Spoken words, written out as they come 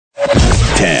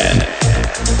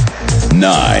10,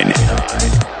 9,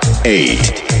 8,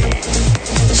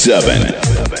 7,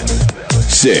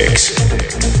 6,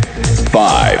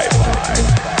 5,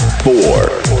 4,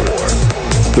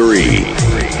 3,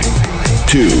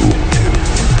 2,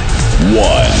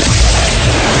 1.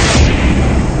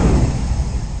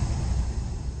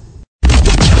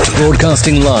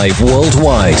 Broadcasting live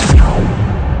worldwide.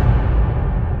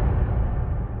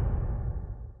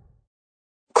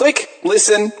 Click,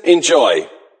 listen, enjoy.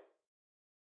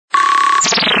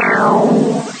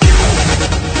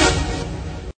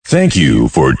 Thank you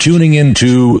for tuning in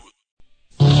to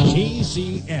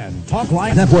TCN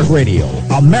Talkline Network Radio,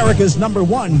 America's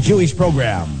 #1 Jewish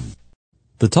program.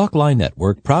 The Talkline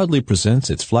Network proudly presents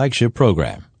its flagship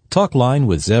program, Talkline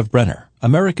with Zev Brenner,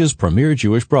 America's premier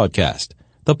Jewish broadcast,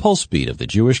 the pulse beat of the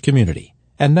Jewish community.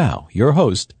 And now, your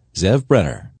host, Zev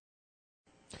Brenner.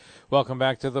 Welcome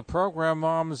back to the program.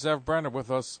 I'm Zev Brenner.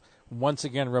 With us once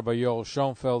again, Rabbi Yoel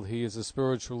Schoenfeld. He is the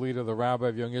spiritual leader, the Rabbi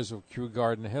of Young Israel, Kew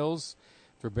Garden Hills,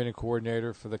 the rabbinic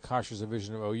coordinator for the Kashrus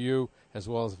Division of OU, as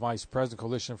well as vice president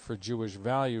Coalition for Jewish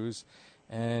Values.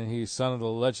 And he's son of the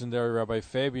legendary Rabbi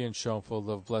Fabian Schoenfeld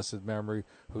of blessed memory,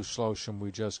 whose Shloshim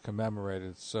we just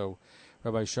commemorated. So,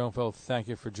 Rabbi Schoenfeld, thank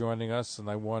you for joining us, and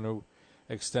I want to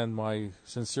extend my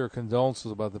sincere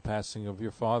condolences about the passing of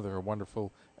your father, a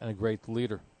wonderful and a great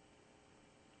leader.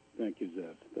 Thank you,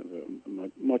 Zev.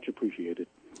 Much appreciated.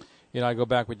 You know, I go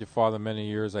back with your father many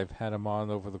years. I've had him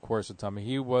on over the course of time.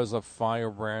 He was a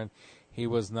firebrand. He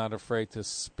was not afraid to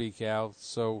speak out.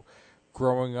 So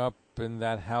growing up in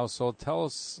that household, tell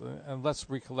us, and let's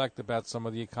recollect about some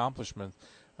of the accomplishments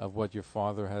of what your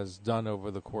father has done over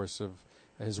the course of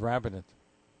his rabbinate.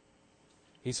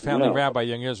 He's founding rabbi of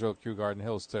Young Israel, Kew Garden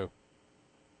Hills, too.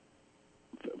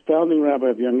 Founding rabbi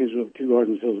of Young Israel, Kew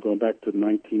Garden Hills, going back to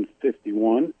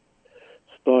 1951.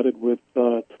 Started with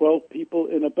 12 people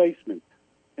in a basement,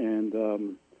 and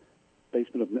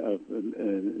basement of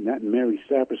Nat and Mary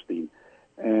Saperstein.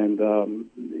 And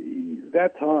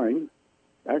that time,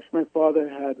 actually, my father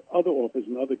had other offices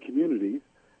in other communities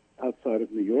outside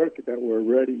of New York that were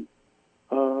already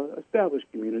established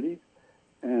communities.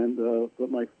 And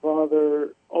but my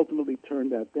father ultimately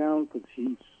turned that down because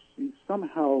he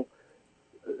somehow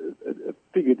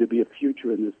figured there'd be a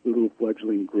future in this little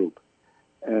fledgling group.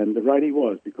 And right he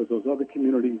was, because those other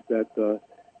communities that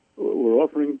were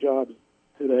offering jobs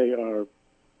today are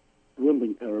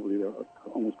dwindling terribly. They're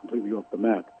almost completely off the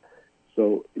map.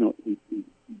 So, you know, he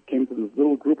came to this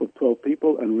little group of 12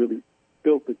 people and really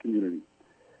built the community.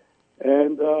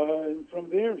 And from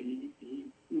there, he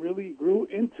really grew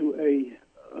into a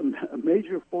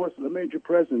major force and a major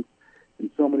presence in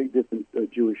so many different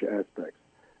Jewish aspects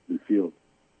and fields.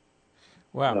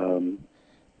 Wow.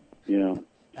 You know.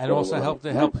 And So, also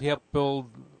helped build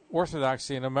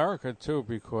Orthodoxy in America, too,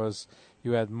 because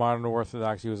you had modern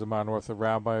Orthodoxy. He was a modern Orthodox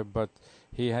rabbi, but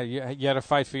you had to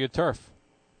fight for your turf.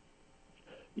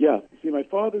 Yeah. See, my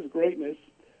father's greatness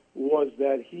was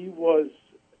that he was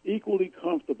equally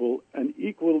comfortable and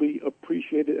equally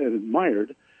appreciated and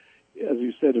admired, as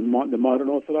you said, in the modern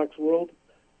Orthodox world,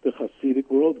 the Hasidic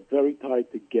world, very tied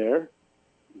to Ger.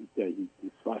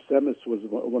 Sfas Emes was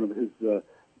one of his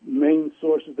main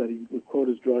sources that he would quote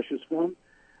his drushes from.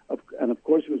 And, of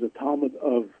course, he was a Talmud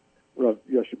of Rav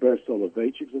Yoshiber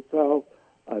Soloveitchik Zatzal.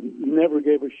 Never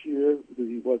gave a shiur that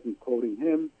he wasn't quoting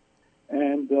him.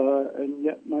 And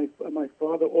yet my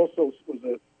father also was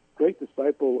a great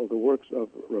disciple of the works of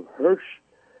Rav Hirsch.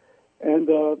 And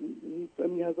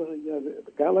he has a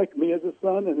guy like me as a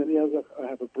son, and then I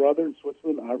have a brother in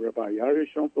Switzerland, Rabbi Yair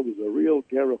Schoenfeld, who's a real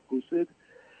Ger Chusid.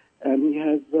 And he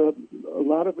has a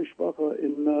lot of mishpacha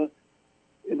in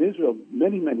Israel,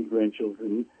 many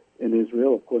grandchildren in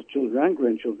Israel, of course, children and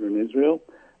grandchildren in Israel,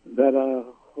 that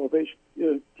chovesh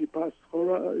kippot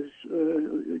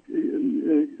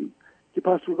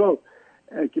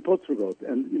zrugot,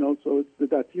 and you know, so it's the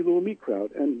Dati Leumi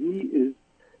crowd, and he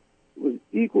was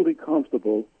equally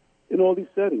comfortable in all these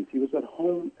settings. He was at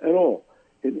home at all,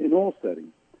 in all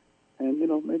settings, and you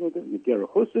know, maybe you're Ger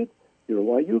Chusid, you're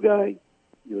a YU guy,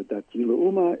 you're a Dati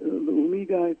Leumi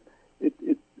guy.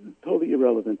 It's totally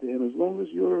irrelevant to him as long as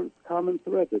you're common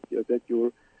thread that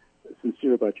you're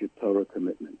sincere about your Torah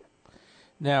commitment.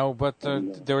 Now, but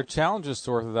there were challenges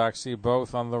to Orthodoxy,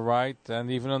 both on the right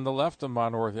and even on the left of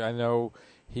modern Orthodoxy. I know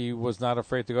he was not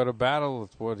afraid to go to battle.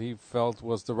 It's what he felt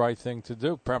was the right thing to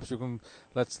do. Perhaps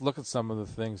let's look at some of the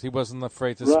things. He wasn't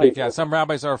afraid to speak out. Some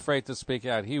rabbis are afraid to speak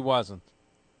out. He wasn't.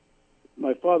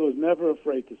 My father was never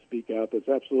afraid to speak out. That's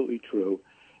absolutely true.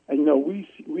 And, you know, we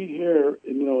hear,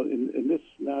 in this,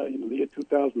 the year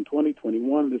 2020,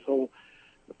 21, this whole,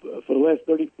 for the last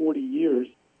 30, 40 years,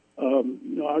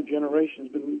 our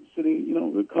generation's been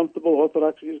sitting, comfortable.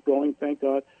 Orthodoxy is growing, thank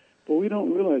God. But we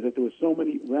don't realize that there were so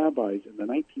many rabbis in the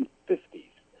 1950s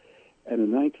and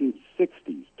the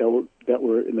 1960s that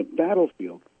were in the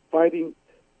battlefield fighting.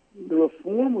 The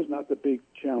reform was not the big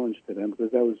challenge to them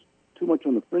because that was too much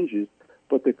on the fringes,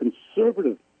 but the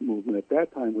conservative movement at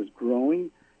that time was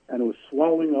growing, and it was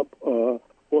swallowing up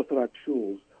Orthodox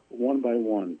shuls one by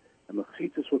one, and the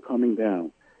chitzos were coming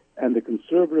down. And the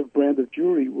conservative brand of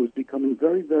Jewry was becoming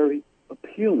very, very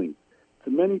appealing to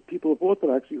many people of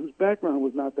Orthodoxy whose background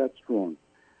was not that strong.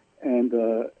 And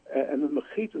the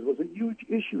mechitzas was a huge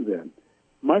issue then.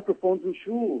 Microphones in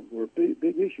shuls were a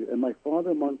big issue. And my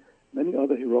father, among many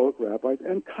other heroic rabbis,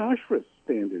 and kashrus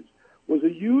standards was a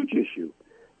huge issue,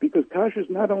 because kashrus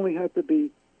not only had to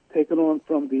be taken on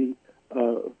from the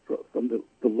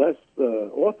less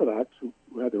Orthodox who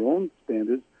had their own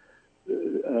standards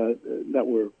that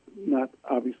were not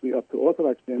obviously up to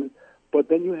Orthodox standards, but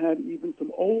then you had even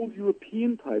some old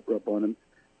European type rabbanim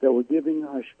that were giving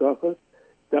hashgachas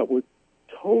that were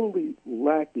totally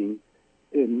lacking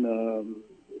in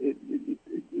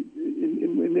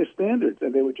their standards,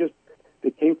 and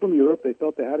they came from Europe. They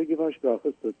felt they had to give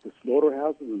hashgachas to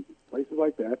slaughterhouses and places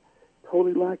like that,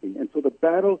 totally lacking. And so the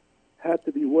battle had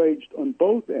to be waged on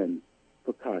both ends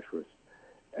for kashrus.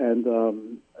 And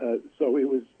so it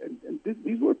was, and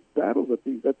these were battles that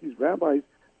these rabbis,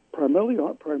 primarily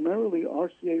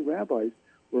RCA rabbis,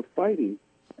 were fighting,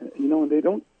 and they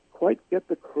don't quite get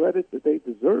the credit that they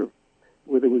deserve,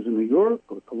 whether it was in New York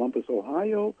or Columbus,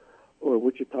 Ohio, or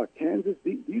Wichita, Kansas.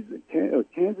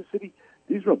 Kansas City,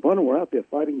 these rabbanim were out there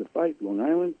fighting the fight, Long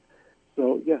Island.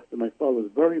 So, yes, my father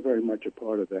was very, very much a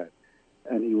part of that.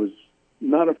 And he was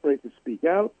not afraid to speak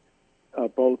out,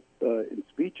 both in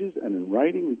speeches and in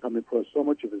writing. We come across so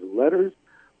much of his letters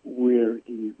where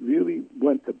he really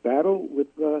went to battle with,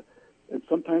 and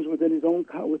sometimes within his own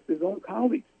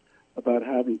colleagues, about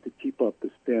having to keep up the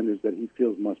standards that he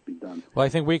feels must be done. Well, I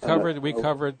think we covered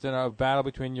a battle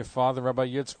between your father and Rabbi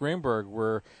Yitz Greenberg,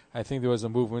 where I think there was a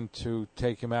movement to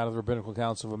take him out of the Rabbinical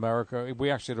Council of America. We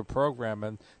actually had a program,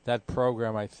 and that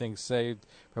program, I think, saved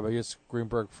Rabbi Yitz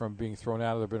Greenberg from being thrown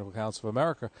out of the Rabbinical Council of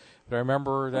America. But I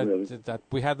remember that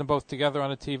we had them both together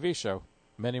on a TV show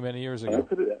many, many years ago.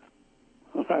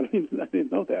 I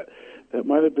didn't know that. That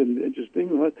might have been interesting.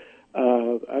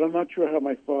 I'm not sure how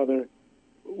my father,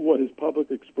 what his public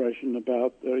expression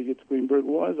about Yitz Greenberg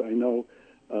was. I know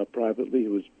privately he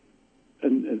was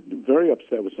and very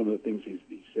upset with some of the things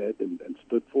he said and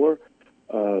stood for.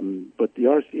 But the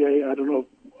RCA, I don't know.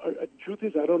 Truth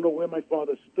is, I don't know where my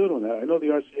father stood on that. I know the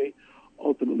RCA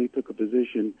ultimately took a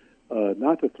position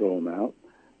not to throw him out.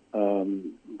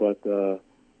 But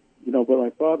my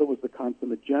father was the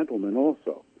consummate gentleman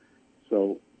also.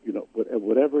 So,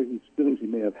 whatever feelings he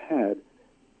may have had,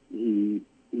 he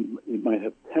might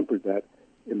have tempered that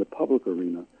in the public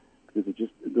arena, because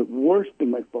the worst thing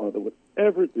my father would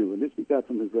ever do, and this he got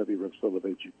from his Rebbe, Rav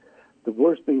Soloveitchik, the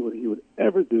worst thing he would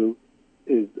ever do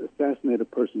is assassinate a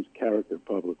person's character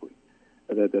publicly.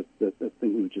 That's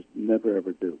thing he would just never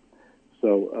ever do.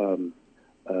 So,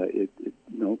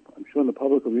 I'm sure in the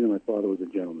public arena my father was a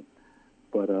gentleman,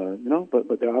 but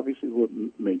there obviously were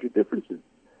major differences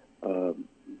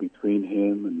between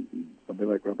him and somebody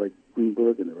like Rabbi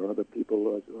Greenberg, and there are other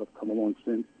people who have come along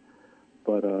since.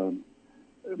 But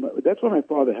that's why my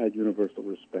father had universal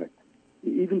respect,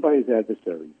 even by his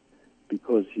adversaries,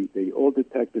 because they all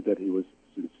detected that he was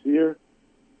sincere,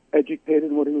 educated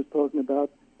in what he was talking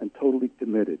about, and totally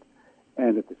committed.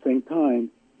 And at the same time,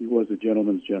 he was a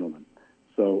gentleman's gentleman.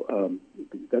 So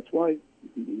that's why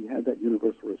he had that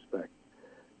universal respect.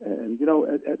 And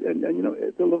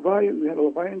at the Levaya, we had a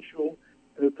Levayan shul,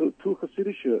 two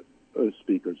Hasidic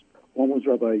speakers. One was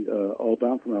Rabbi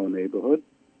Albaum from our neighborhood,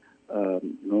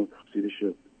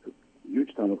 Hasidic,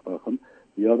 huge Talmud Chacham.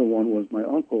 The other one was my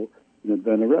uncle,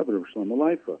 Nedvena Rebbe, of Shlomo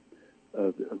Leifa,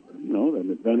 the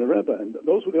Nedvena Rebbe. And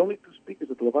those were the only two speakers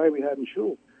at the Levaya we had in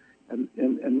shul. And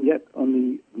yet on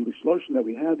the shloshim that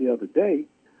we had the other day,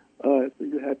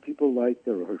 you had people like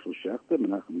Rav Hershel Schachter,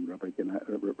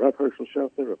 Rav Hershel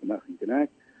Schachter, Rav Menachem Genack,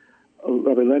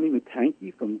 Rabbi Lenny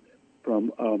Matanki from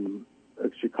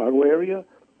Chicago area,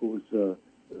 who was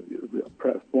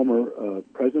former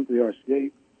president of the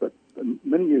RCA, but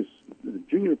many years the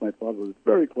junior of my father, was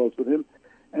very close with him,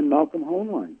 and Malcolm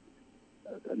Hoenlein,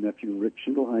 a nephew Rick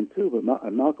Schindelheim too,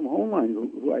 but Malcolm Hoenlein,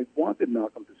 who I wanted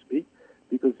Malcolm to speak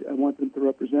because I wanted him to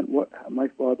represent my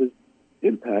father's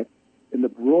impact in the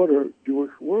broader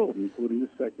Jewish world, including the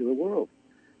secular world.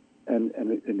 And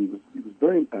he was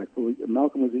very impactful.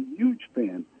 Malcolm was a huge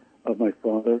fan of my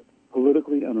father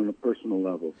politically and on a personal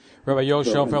level. Rabbi Yoel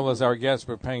Schoenfeld is our guest.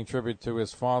 We're paying tribute to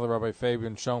his father, Rabbi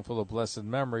Fabian Schoenfeld of blessed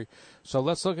memory. So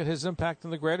let's look at his impact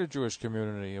in the greater Jewish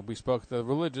community. We spoke the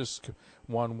religious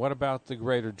one. What about the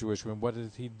greater Jewish one? What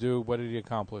did he do? What did he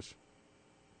accomplish?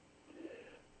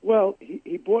 Well,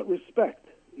 he brought respect.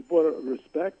 He brought a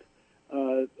respect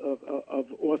of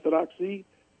Orthodoxy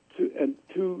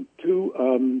to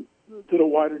the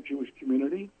wider Jewish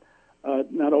community.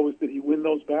 Not always did he win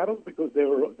those battles because they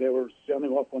were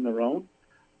standing off on their own,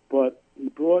 but he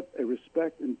brought a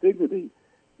respect and dignity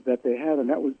that they had,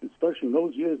 and that was especially in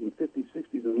those years in the 50s,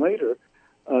 60s, and later.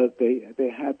 They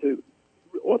had to.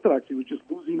 Orthodoxy was just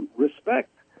losing respect.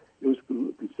 It was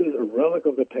considered a relic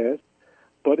of the past.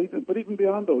 But even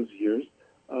beyond those years,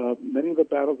 many of the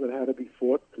battles that had to be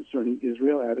fought concerning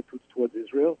Israel, attitudes towards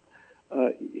Israel,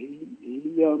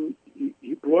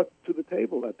 he brought to the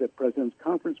table at the President's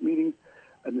Conference meetings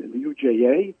and in the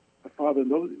UJA. My father,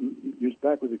 those years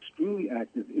back, was extremely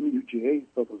active in the UJA. He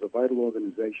felt it was a vital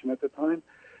organization at the time.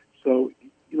 So,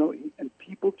 and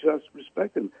people just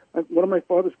respected him. One of my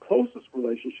father's closest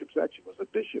relationships actually was a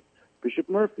bishop, Bishop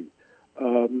Murphy.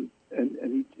 And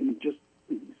he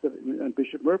said, and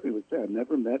Bishop Murphy would say, I've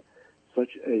never met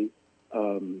such an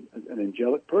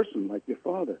angelic person like your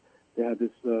father. They had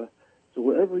this, so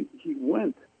wherever he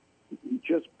went, he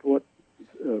just brought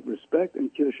respect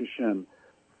and Kiddush Hashem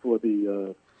for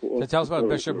the... So tell us about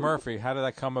Bishop Murphy. How did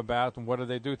that come about, and what did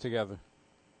they do together?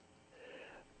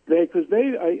 My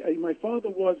father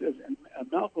was, as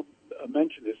Malcolm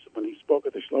mentioned this when he spoke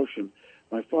at the Shloshim,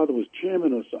 my father was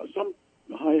chairman of some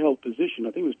high-held position.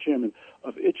 I think he was chairman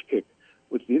of ICHKIC,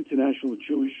 which is the International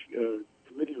Jewish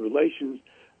Committee of Relations.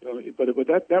 But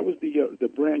that was the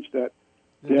branch that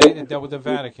dealt with the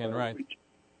Vatican, right?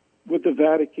 With the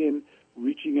Vatican,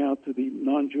 reaching out to the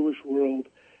non-Jewish world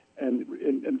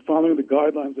and following the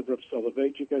guidelines of Rav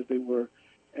Soloveitchik as they were.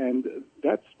 And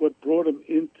that's what brought him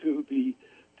into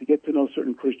to get to know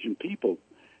certain Christian people.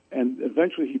 And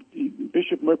eventually,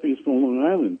 Bishop Murphy is from Long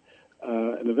Island,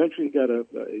 and eventually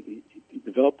he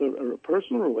developed a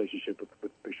personal relationship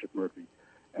with Bishop Murphy.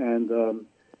 And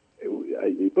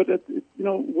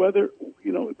whether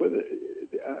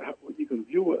you can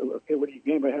view what do you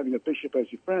gain by having a bishop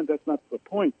as your friend? That's not the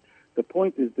point. The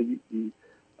point is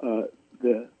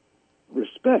the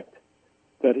respect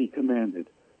that he commanded.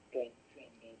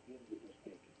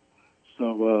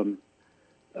 So.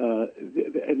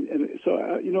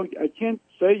 I can't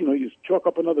say, you chalk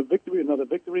up another victory.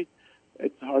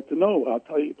 It's hard to know. I'll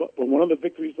tell you, but one of the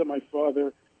victories that my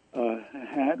father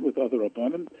had with other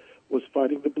Rabbanim was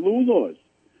fighting the blue laws.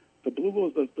 The blue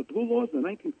laws in the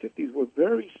 1950s were a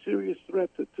very serious threat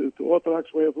to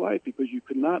Orthodox way of life because you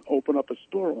could not open up a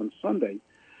store on Sunday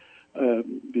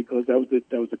because that was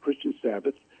the Christian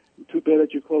Sabbath. Too bad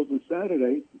that you closed on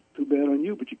Saturday. Too bad on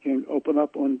you, but you can't open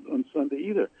up on Sunday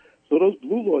either. So those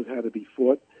blue laws had to be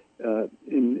fought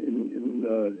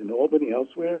in Albany,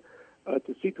 elsewhere,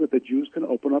 to see to it that Jews can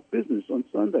open up business on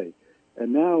Sunday.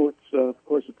 And now it's, of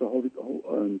course, it's a whole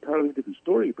entirely different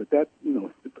story. But the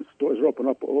stores are open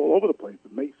up all over the place. The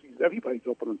Macy's, everybody's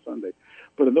open on Sunday.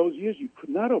 But in those years, you could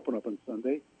not open up on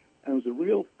Sunday, and it was a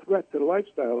real threat to the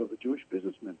lifestyle of the Jewish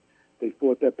businessmen. They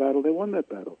fought that battle. They won that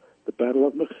battle. The Battle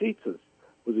of Mechitzas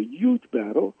was a huge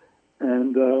battle,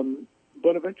 and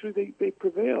but eventually they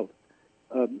prevailed.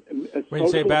 When you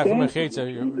say Battle of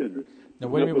Mechitzas,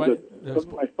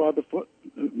 my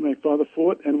father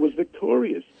fought and was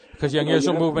victorious. Because Young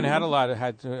Israel movement had a lot.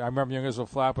 I remember Young Israel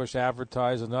Flatbush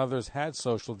advertised, and others had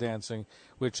social dancing,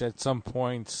 which at some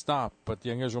point stopped. But the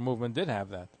Young Israel movement did have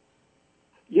that.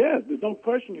 Yeah, there's no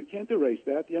question. You can't erase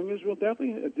that. The Young Israel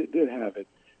definitely did have it.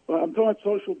 Well, I'm talking about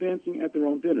social dancing at their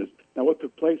own dinners. Now, what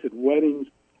took place at weddings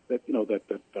that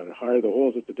hire the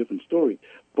halls, it's a different story.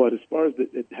 But as far as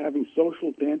having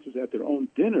social dances at their own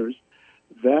dinners,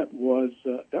 that was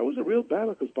a real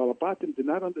battle because Balabatim did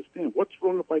not understand what's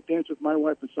wrong if I dance with my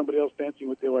wife and somebody else dancing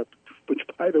with their wife, which,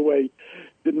 by the way,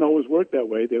 didn't always work that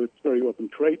way. They were very often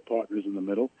trade partners in the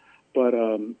middle. But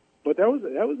that was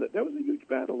a huge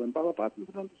battle, and Balabatim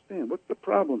didn't understand what's the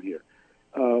problem here.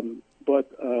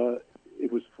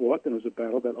 It was fought, and it was a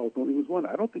battle that ultimately was won.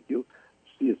 I don't think you'll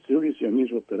see a serious Young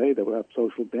Israel today that will have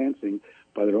social dancing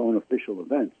by their own official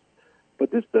events. But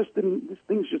these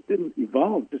things just didn't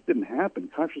evolve, just didn't happen.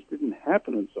 Conscious didn't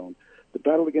happen on its own. The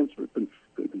battle against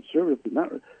conservative did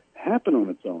not happen on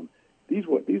its own. These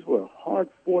were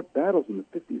hard-fought battles in the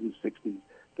 50s and 60s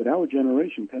that our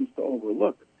generation tends to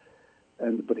overlook.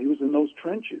 But he was in those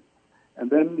trenches. And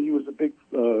then he was a big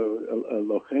a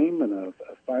lochem and a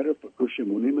fighter for Gush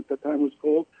Emunim at that time was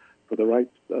called, for the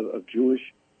rights of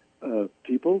Jewish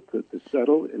people to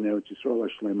settle in Eretz Yisrael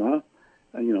Shlema,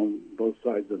 and both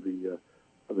sides of the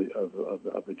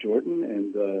Jordan,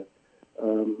 and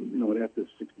after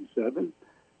 '67.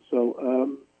 So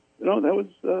that was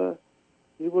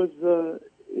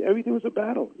everything was a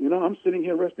battle. I'm sitting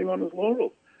here resting on his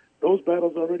laurels. Those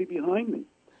battles are already behind me.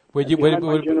 Would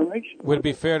it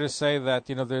be fair to say that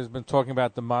there's been talking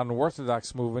about the modern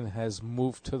Orthodox movement has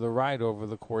moved to the right over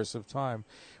the course of time?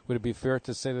 Would it be fair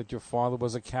to say that your father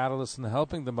was a catalyst in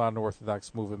helping the modern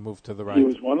Orthodox movement move to the right? He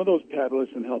was one of those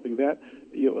catalysts in helping that.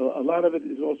 A lot of it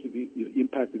is also the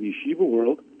impact of the yeshiva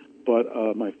world, but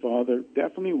my father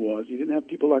definitely was. You didn't have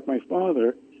people like my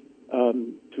father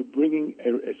to bringing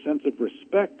a sense of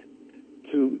respect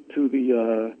to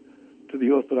the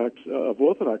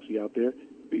Orthodoxy out there.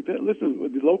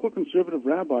 Listen, the local conservative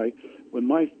rabbi, when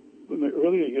my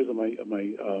earlier years of my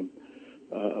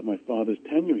father's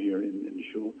tenure here in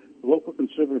shul, the local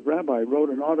conservative rabbi wrote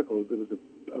an article. There was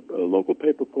a local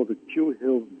paper called the Kew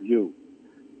Hills View.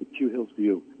 The Kew Hills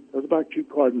View. It was about Kew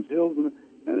Gardens Hills,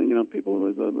 and people,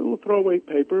 it was a little throwaway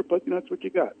paper, but that's what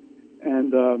you got.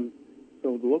 And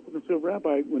so the local conservative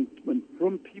rabbi, when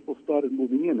from people started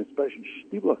moving in, especially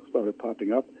Shtiblach started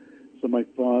popping up. So my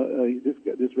father,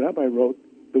 this rabbi wrote,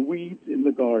 "The weeds in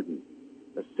the garden.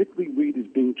 A sickly weed is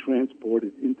being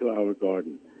transported into our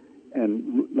garden,"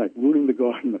 and like ruining the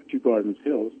garden of Kew Gardens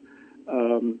Hills.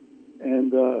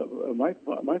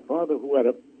 My father, who had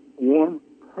a warm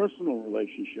personal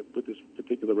relationship with this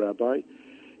particular rabbi,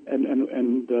 and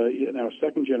in our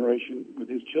second generation with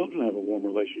his children have a warm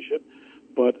relationship,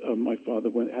 but my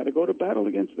father had to go to battle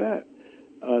against that.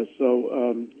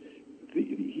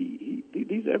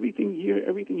 Everything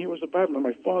here was a battle. And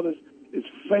my father is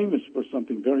famous for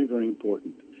something very, very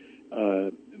important.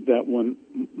 That when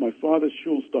my father's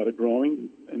shul started growing,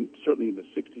 and certainly in the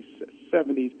 60s,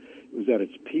 70s, it was at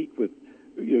its peak. With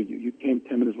you came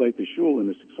 10 minutes late to shul in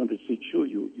a 600-seat shul.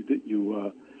 You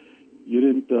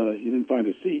didn't find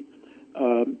a seat,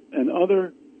 and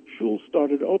other shuls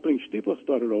started opening. Shtibla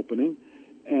started opening,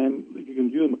 and you can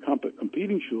view them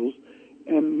competing shuls.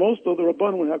 And most of the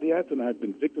Rabbanim would have the attitude, and I've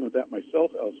been victim of that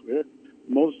myself elsewhere.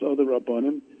 Most of the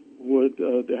Rabbanim would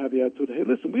have the attitude, "Hey,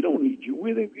 listen, we don't need you.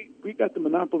 We got the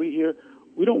monopoly here.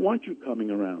 We don't want you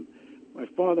coming around." My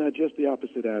father had just the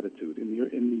opposite attitude.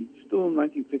 Still in the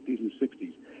 1950s and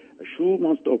 60s, a shul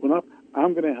wants to open up.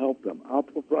 I'm going to help them. I'll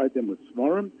provide them with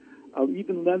svarim. I'll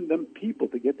even lend them people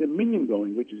to get their minyan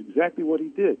going, which is exactly what he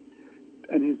did.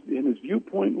 And his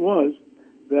viewpoint was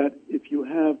that if you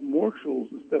have more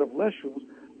shuls instead of less shuls,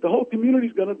 the whole community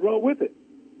is going to grow with it.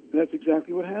 And that's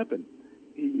exactly what happened.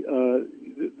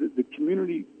 The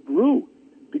community grew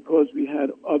because we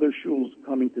had other shuls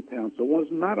coming to town. So it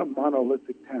was not a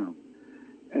monolithic town.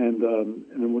 And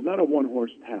it was not a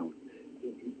one-horse town.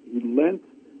 He lent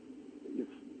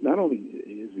not only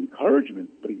his encouragement,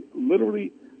 but he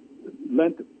literally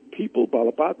lent people,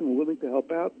 Balabatim, were willing to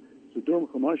help out, Sidurim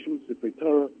Chumashim, Sifrei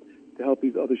Torah, to help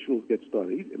these other shuls get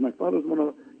started. My father's one of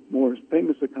the more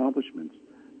famous accomplishments.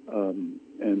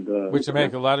 Which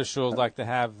make a lot of shuls like to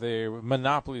have their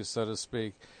monopoly, so to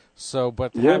speak.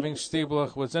 But having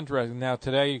Shtiblach was interesting. Now,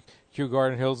 today, Kew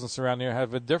Garden Hills and surrounding area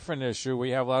have a different issue.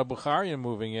 We have a lot of Bukharian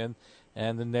moving in,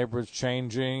 and the neighborhoods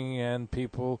changing, and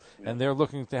people, and they're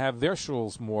looking to have their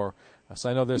shuls more. So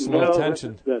I know there's a little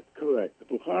tension. That's correct. The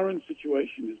Bukharian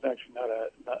situation is actually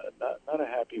not a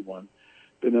happy one.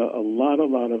 Been a lot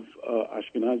of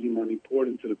Ashkenazi money poured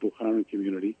into the Bukharian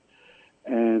community,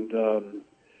 and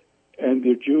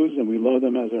they're Jews, and we love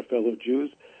them as our fellow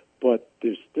Jews, but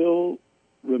there still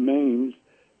remains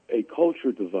a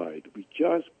culture divide. We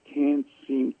just can't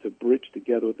seem to bridge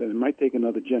together with them. It might take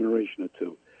another generation or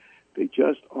two. They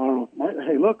just are.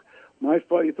 Hey, look, my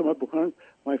father. You talking about Bukharans?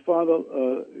 My father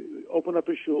opened up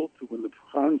a shul when the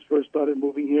Bukharans first started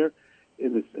moving here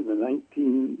in the late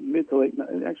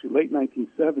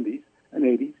 1970s and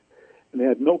 80s, and they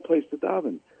had no place to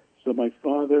daven. So my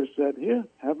father said, "Here,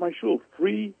 have my shul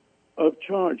free of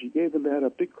charge." He gave them. They had a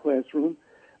big classroom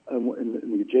in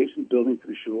the adjacent building to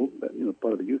the shul,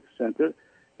 part of the youth center.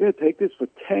 Here, take this for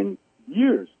 10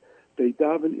 years. They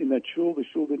davened in that shul. The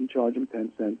shul didn't charge them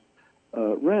 10 cents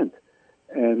rent,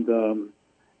 and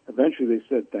eventually they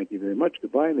said, "Thank you very much,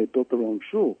 goodbye," and they built their own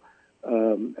shul,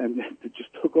 and it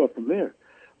just took off from there.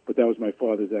 But that was my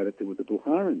father's attitude with the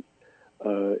Bukharans,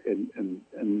 and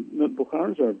the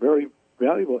Bukharans are a very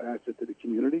valuable asset to the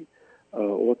community.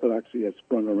 Orthodoxy has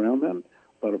sprung around them.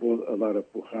 A lot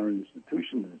of Bukharan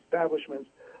institutions and establishments,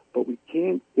 but we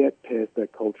can't get past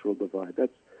that cultural divide.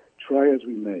 That's try as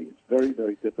we may. It's very,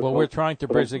 very difficult. Well, we're trying to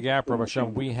bridge the gap, Rabbi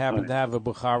Shem. We happen to have a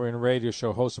Bukharian radio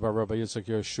show hosted by Rabbi Yitzchak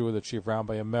Yeshua, the Chief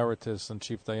Rabbi Emeritus and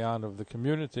Chief Dayan of the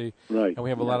community. Right. And we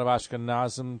have a lot of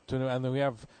Ashkenazim, and then we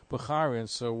have Bukharians,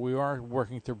 so we are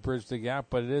working to bridge the gap,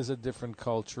 but it is a different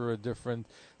culture, a different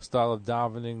style of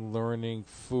davening, learning,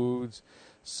 foods.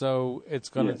 So it's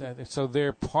going to. So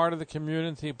they're part of the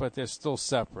community, but they're still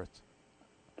separate.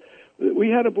 We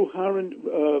had a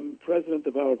Bukharan president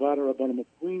of our Vada Rabbanim of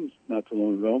Queens not too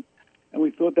long ago, and we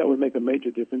thought that would make a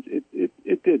major difference.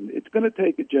 It didn't. It's going to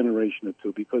take a generation or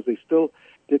two because their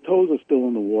toes are still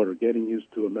in the water, getting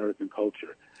used to American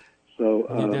culture. So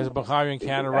there's a Bukharian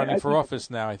candidate running for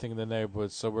office now, I think, in the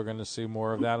neighborhood. So we're going to see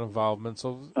more of that involvement.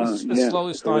 So it's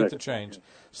slowly starting to change.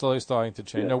 Slowly starting to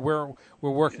change. Yeah. Now we're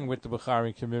working with the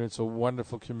Bukharian community. It's a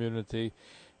wonderful community,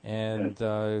 and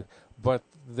but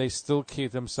they still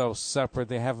keep themselves separate.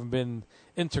 They haven't been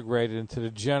integrated into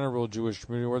the general Jewish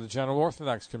community or the general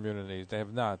Orthodox community. They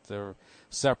have not. They're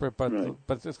separate, but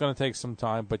it's going to take some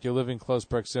time. But you live in close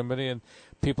proximity, and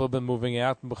people have been moving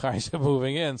out, and Bukharis are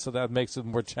moving in, so that makes it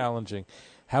more challenging.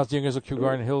 How's the Young Israel Kew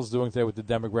Garden Hills doing today with the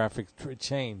demographic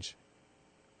change?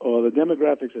 Oh, the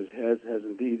demographics has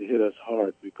indeed hit us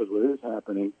hard because what is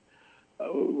happening, the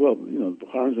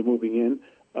Bukharans are moving in.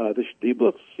 The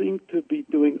Shtiblos seem to be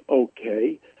doing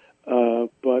okay,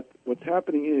 but what's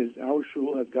happening is our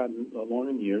shul has gotten long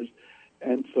in years,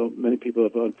 and so many people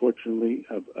have unfortunately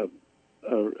are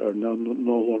no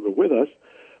longer with us.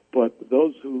 But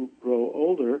those who grow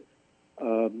older,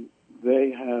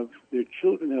 their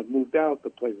children have moved out to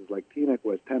places like Teaneck,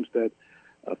 West Hempstead,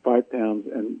 Five Towns,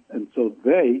 and so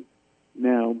they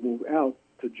now move out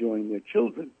to join their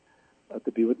children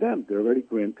to be with them. They're already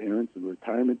grandparents in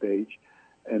retirement age.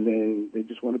 And they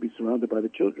just want to be surrounded by the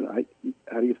children.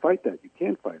 How do you fight that? You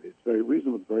can't fight it. It's very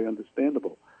reasonable. It's very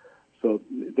understandable. So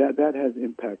that has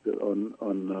impacted on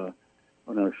our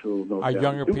shul. No Are doubt.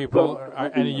 younger people?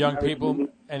 Any young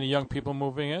people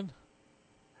moving in?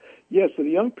 Yes. So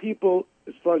the young people,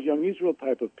 as far as young Israel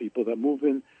type of people that move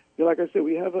in, like I said,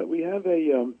 we have a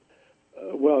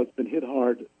it's been hit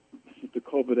hard since the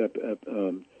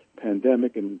COVID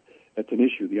pandemic, and that's an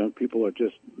issue. The young people are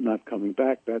just not coming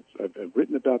back. I've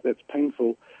written about that's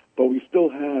painful, but we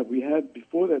had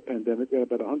before that pandemic, we had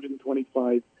about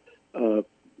 125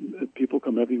 people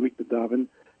come every week to daven,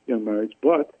 young marrieds,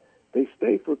 but they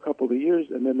stay for a couple of years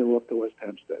and then they're off to West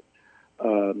Hempstead.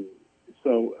 They're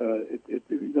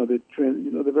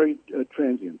very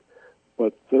transient,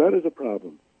 but so that is a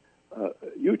problem, a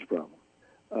huge problem.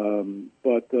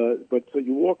 But so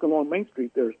you walk along Main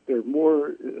Street, there are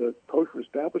more kosher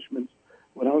establishments.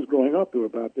 When I was growing up, there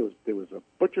was a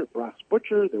butcher, Brass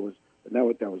Butcher. That was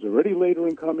already later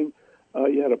in coming.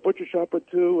 You had a butcher shop or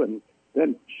two, and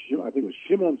then I think it was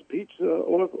Shimon's Pizza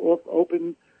off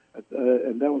open,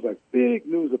 and that was like big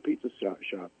news, a pizza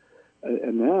shop.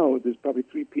 And now there's probably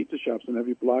 3 pizza shops in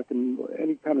every block, and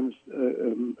any kind of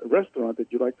restaurant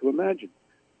that you like to imagine.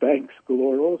 Banks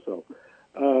galore also.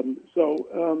 So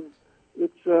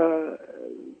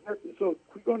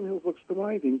Kew Garden Hills looks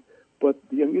thriving, but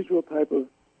the Young Israel type of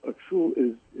shul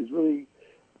is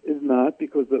not,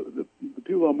 because the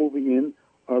people who are moving in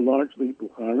are largely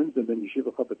Bukharans and then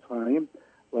Yeshiva Chofetz Chaim,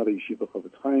 a lot of Yeshiva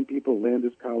Chofetz Chaim people,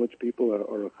 Landis College people,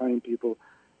 or Chaim people,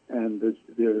 and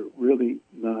they're really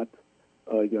not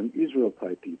Young Israel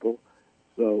type people.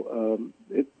 So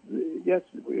the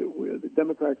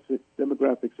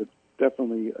demographics have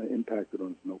definitely impacted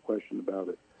on us, no question about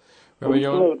it. But we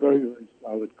still have a very, very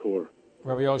solid core.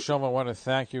 Rabbi Yoel, I want to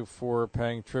thank you for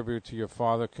paying tribute to your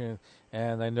father,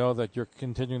 and I know that you're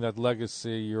continuing that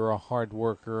legacy. You're a hard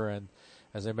worker, and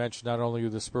as I mentioned, not only are you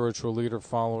the spiritual leader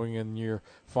following in your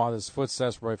father's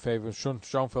footsteps, but my favorite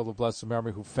Schoenfeld of blessed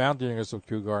memory, who founded Young Israel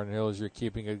Kew Garden Hills. You're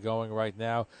keeping it going right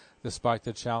now, despite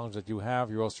the challenge that you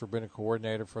have. You're also been a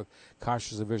coordinator for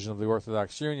Kashrus Division of the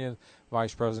Orthodox Union,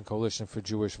 Vice President Coalition for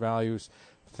Jewish Values.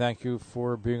 Thank you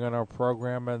for being on our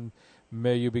program, and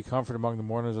may you be comforted among the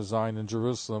mourners of Zion in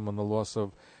Jerusalem on the loss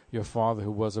of your father,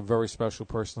 who was a very special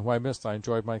person who I missed. I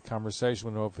enjoyed my conversation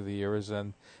with him over the years,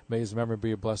 and may his memory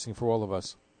be a blessing for all of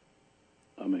us.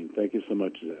 Amen. Thank you so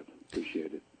much, Zev.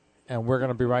 Appreciate it. And we're going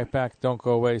to be right back. Don't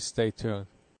go away. Stay tuned.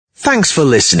 Thanks for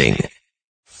listening.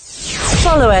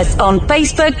 Follow us on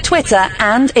Facebook, Twitter,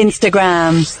 and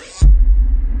Instagram.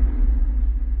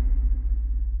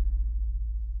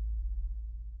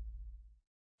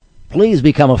 Please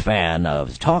become a fan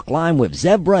of Talk Line with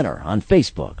Zev Brenner on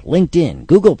Facebook, LinkedIn,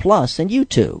 Google+, and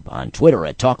YouTube. On Twitter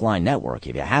at Talkline Network.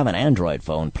 If you have an Android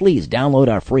phone, please download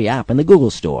our free app in the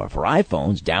Google Store. For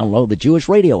iPhones, download the Jewish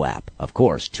Radio app. Of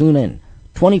course, tune in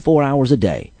 24 hours a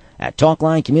day at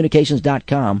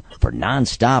TalklineCommunications.com for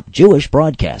non-stop Jewish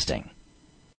broadcasting.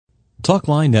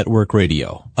 Talkline Network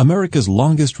Radio, America's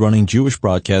longest-running Jewish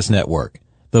broadcast network,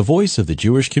 the voice of the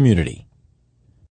Jewish community.